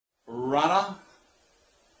runner.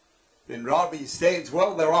 Then Robbie stands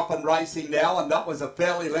well. They're up and racing now, and that was a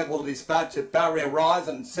fairly level dispatch at Bowraville Race,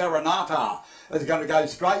 and Serenata is going to go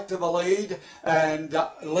straight to the lead and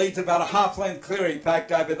leads about a half length clear, in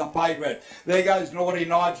fact, over the favourite. There goes Naughty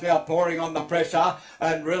Nige now pouring on the pressure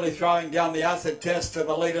and really throwing down the acid test to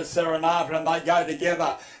the leader Serenata, and they go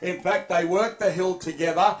together. In fact, they work the hill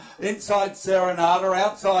together. Inside Serenata,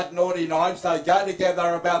 outside Naughty Nige, they go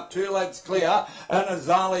together about 2 lengths clear, and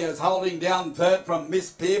Azalea is holding down third from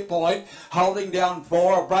Miss Pierpoint, holding down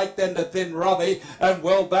 4, a break then to Thin Robbie, and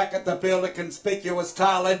well back at the field, a conspicuous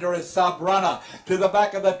tail ender is Sub Runner. To the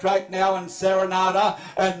back of the track now, and Serenata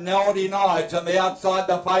and Naughty Nige on the outside,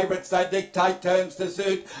 the favourites, they dictate terms to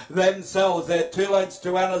suit themselves. They're 2 lengths to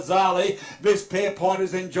Anazali. Miss Pierpoint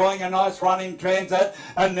is enjoying a nice running transit,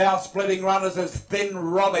 and now splitting runners as Thin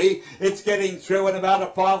Robbie. It's getting through in about a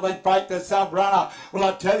 5 length break to Sub Runner. Well,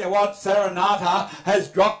 I tell you what, Serenata has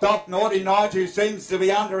dropped off Naughty Nige, who seems to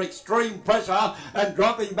be under extreme pressure, and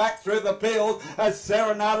dropping back through the field as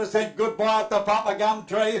Serenata said goodbye at the Papa Gum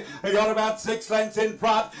Tree. They got about 6 lengths in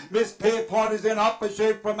front. Miss Pierpoint is in hot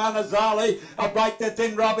pursuit from Anazali. A break to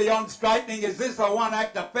Thin Robbie on straightening. Is this a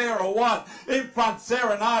one-act affair or what? In front,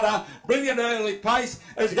 Serenata, brilliant early pace,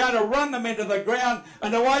 is going to run them into the ground,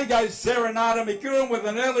 and away goes Serenata. McEwen with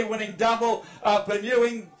an early winning double for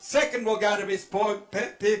Newing. Second will go to Miss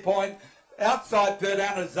Pierpoint. Outside third,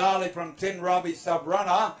 Anazali from Thin Robbie Sub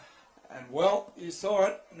Runner. And well, you saw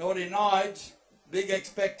it, Naughty Nige, big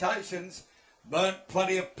expectations, burnt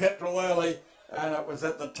plenty of petrol early, and it was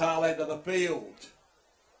at the tail end of the field.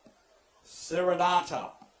 Serenata,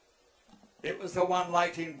 it was the one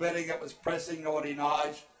late in betting that was pressing Naughty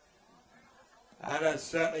Nige, and has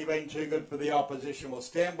certainly been too good for the opposition. We'll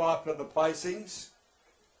stand by for the placings.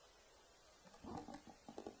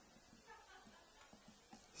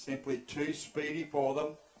 Simply too speedy for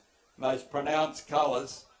them. Those pronounced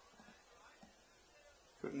colours.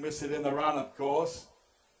 Couldn't miss it in the run, of course.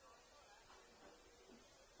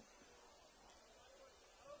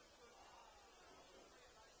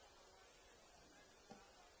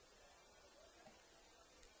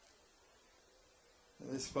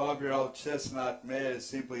 This 5-year-old chestnut mare is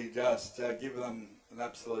simply just giving them an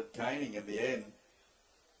absolute caning in the end.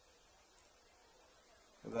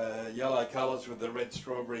 The yellow colours with the red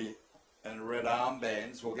strawberry and red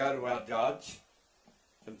armbands. We'll go to our judge,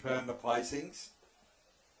 confirm the placings.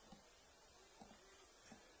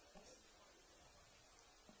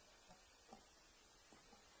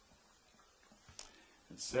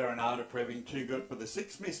 And Serenata proving too good for the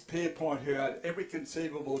 6 Miss Pierpoint, who had every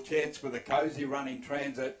conceivable chance with a cosy running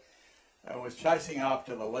transit and was chasing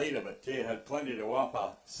after the leader, but gee, had plenty to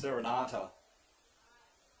offer. Serenata.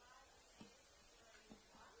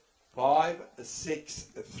 5, 6,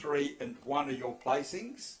 3 and 1 are your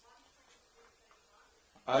placings.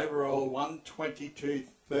 Overall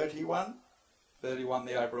 1:22.31. 31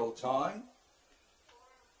 the overall time.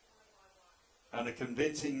 And a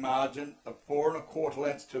convincing margin of 4 1/4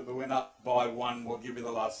 lengths to the winner by 1. We'll give you the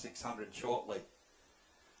last 600 shortly.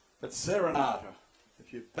 But Serenata,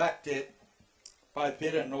 if you've backed it, both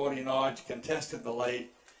it and Naughty Nige contested the lead.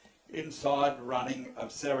 Inside running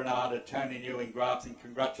of Serenata, Tony Newing grafting.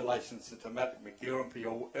 Congratulations to Matt McEwen for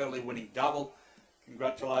your early winning double.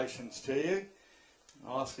 Congratulations to you.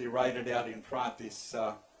 Nicely rated out in front, this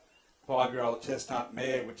 5-year-old chestnut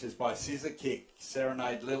mare, which is by Scissor Kick.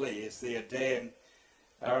 Serenade Lily is the Adam.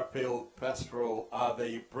 Arrowfield Pastoral are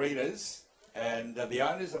the breeders and the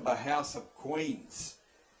owners of the House of Queens.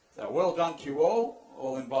 So well done to you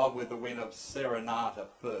all involved with the win of Serenata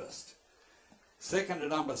first. Second to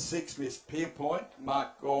number 6, Miss Pierpoint,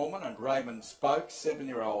 Mark Gorman and Raymond Spoke,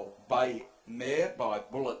 7-year-old bay mare by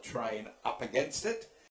Bullet Train up against it.